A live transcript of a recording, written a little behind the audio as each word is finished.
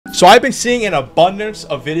So I've been seeing an abundance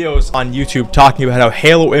of videos on YouTube talking about how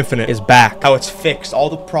Halo Infinite is back, how it's fixed, all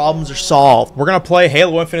the problems are solved. We're gonna play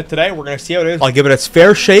Halo Infinite today. We're gonna see how it is. I'll give it its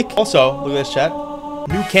fair shake. Also, look at this, chat.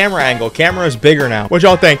 New camera angle. Camera is bigger now. What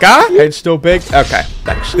y'all think, huh? Head's still big? Okay.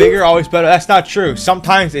 Thanks. Bigger, always better. That's not true.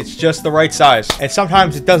 Sometimes it's just the right size. And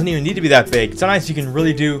sometimes it doesn't even need to be that big. Sometimes you can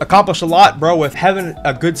really accomplish a lot, bro, with having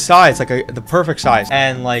a good size, like the perfect size.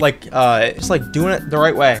 And just like doing it the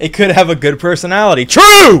right way. It could have a good personality.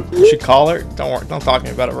 True! You should call her. Don't worry. Don't talk to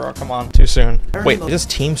me about it, bro. Come on. Too soon. Wait, is this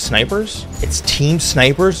team snipers? It's team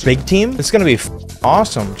snipers? Big team? It's gonna be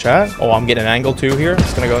awesome, chat. Oh, I'm getting an angle too here.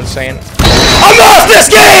 It's gonna go insane. I lost this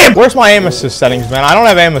game! Where's my aim assist settings, man? I don't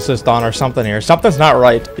have aim assist on or something here. Something's not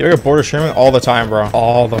right. You ever get bored of streaming? All the time, bro.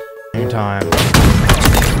 All the time.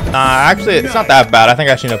 Nah, actually, it's not that bad. I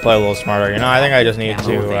think I just need to play a little smarter. You know, I think I just need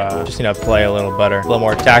to play a little better, a little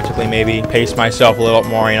more tactically, maybe pace myself a little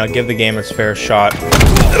bit more. You know, give the game its fair shot.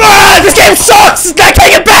 Ah, this game sucks! I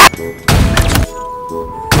can't get back!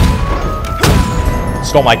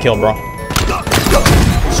 Stole my kill, bro.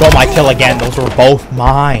 Stole my kill again. Those were both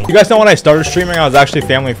mine. You guys know when I started streaming, I was actually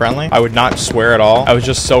family friendly. I would not swear at all. I was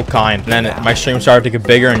just so kind. And then my stream started to get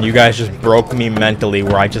bigger and you guys just broke me mentally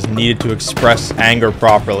where I just needed to express anger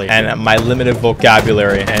properly. And my limited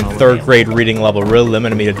vocabulary and third grade reading level really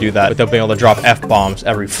limited me to do that without being able to drop F-bombs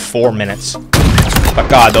every 4 minutes. But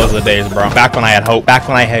God, those are the days, bro. Back when I had hope. Back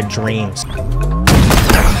when I had dreams.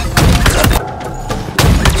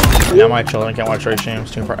 Now my children can't watch race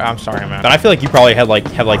streams. I'm sorry, man. But I feel like you probably have like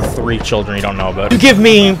 3 children you don't know about. You give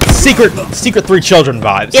me secret 3 children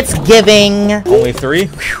vibes. It's giving. Only 3?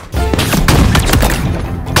 Whew.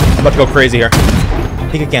 I'm about to go crazy here.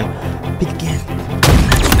 Peek again. Peek again.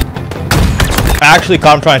 I actually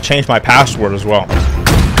caught him trying to change my password as well.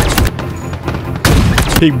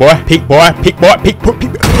 Peek boy. Peek boy. Peek boy. Peek. Peek.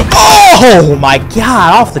 Oh my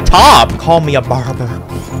God! Off the top. Call me a barber.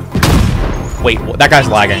 Wait, that guy's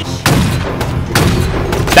lagging.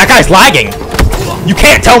 That guy's lagging! You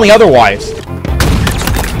can't tell me otherwise!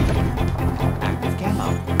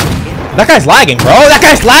 That guy's lagging, bro! That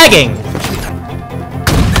guy's lagging!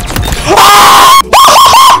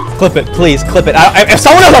 Ah! Clip it, please, clip it. If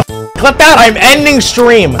someone has a clip that, I'm ending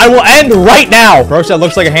stream. I will end right now! Bro said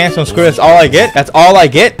looks like a handsome squid. That's all I get? That's all I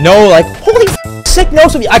get? No, like, holy sick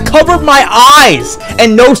no-scope. I covered my eyes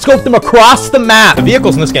and no-scoped them across the map. The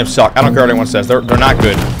vehicles in this game suck. I don't care what anyone says. They're not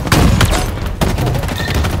good.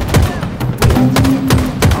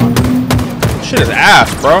 This shit is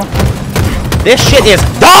ass, bro. This shit is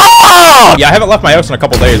dog! Yeah, I haven't left my house in a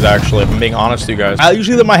couple days, actually, if I'm being honest with you guys. I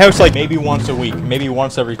usually leave my house like maybe once a week, maybe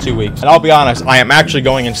once every 2 weeks. And I'll be honest, I am actually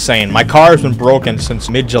going insane. My car has been broken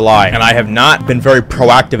since mid-July, and I have not been very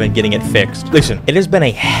proactive in getting it fixed. Listen, it has been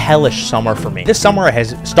a hellish summer for me. This summer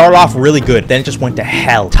has started off really good, then it just went to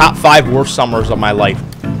hell. Top 5 worst summers of my life.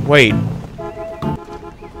 Wait.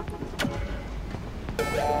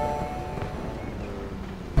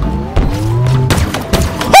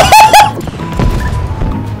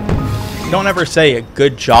 Don't ever say a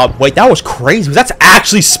good job. Wait, that was crazy. That's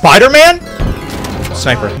actually Spider-Man?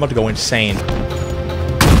 Sniper. I'm about to go insane.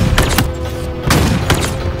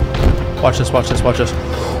 Watch this, watch this, watch this.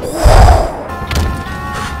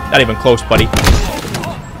 Not even close, buddy.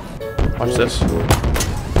 Watch this.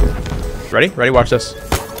 Ready? Ready? Watch this.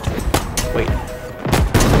 Wait.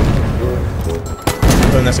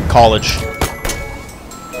 I'm doing this in college.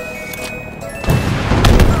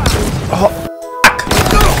 Oh.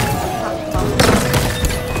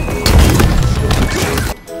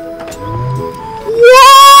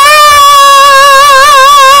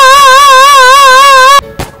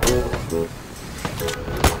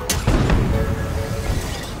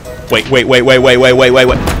 Wait. Oh, wait.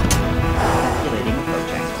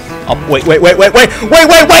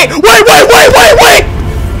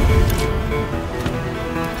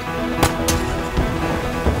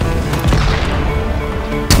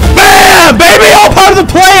 Bam, baby, all part of the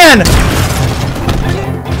plan.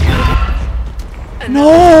 No,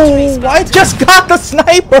 I just got the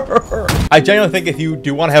sniper. I genuinely think if you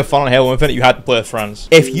do want to have fun on Halo Infinite, you have to play with friends.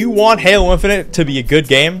 If you want Halo Infinite to be a good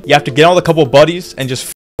game, you have to get on with a couple of buddies and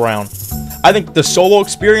just around. I think the solo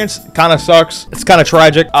experience kind of sucks. It's kind of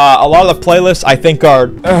tragic. A lot of the playlists I think are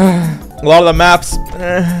a lot of the maps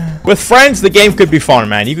with friends the game could be fun,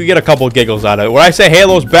 man. You could get a couple of giggles out of it. When I say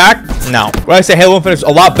Halo's back, no. When I say Halo Infinite is a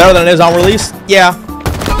lot better than it is on release, yeah.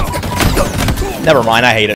 Never mind, I hate it.